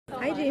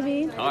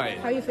Jamie. Hi.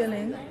 How are you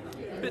feeling?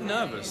 A bit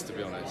nervous, to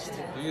be honest.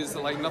 Because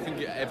like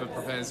nothing ever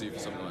prepares you for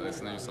something like this,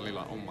 and then you're suddenly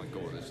like, oh my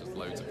god, there's just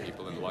loads of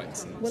people and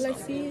lights and Well, I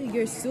stuff. see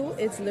your suit.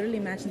 It's literally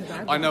matching the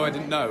background. I know, I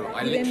didn't know.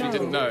 I You literally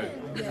didn't know?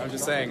 didn't know. I'm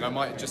just saying, I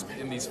might just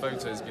in these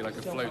photos be like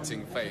a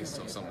floating face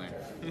or something.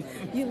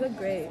 You look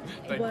great.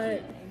 Thank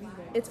but you.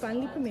 it's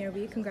finally premiere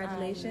week.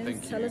 Congratulations.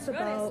 Thank you. Tell us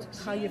about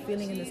how you're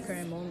feeling in this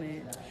current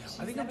moment.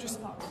 I think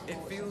it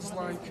feels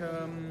like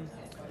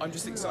I'm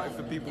just excited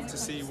for people to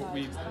see what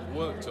we've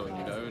worked on,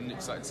 you know, and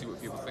excited to see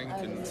what people think.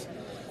 And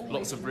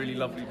lots of really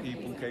lovely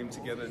people came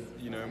together,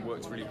 you know, and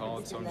worked really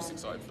hard. So I'm just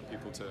excited for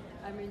people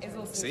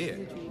to see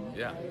it.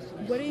 Yeah.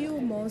 What are you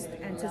most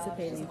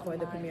anticipating for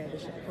the premiere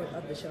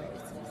of the show?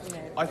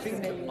 I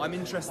think I'm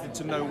interested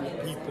to know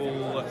what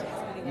people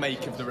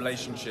make of the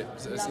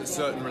relationships,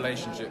 certain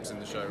relationships in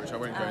the show, which I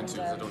won't go into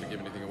because I don't want to give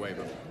anything away.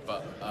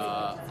 But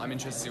I'm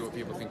interested to see what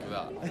people think of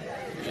that.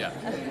 Yeah.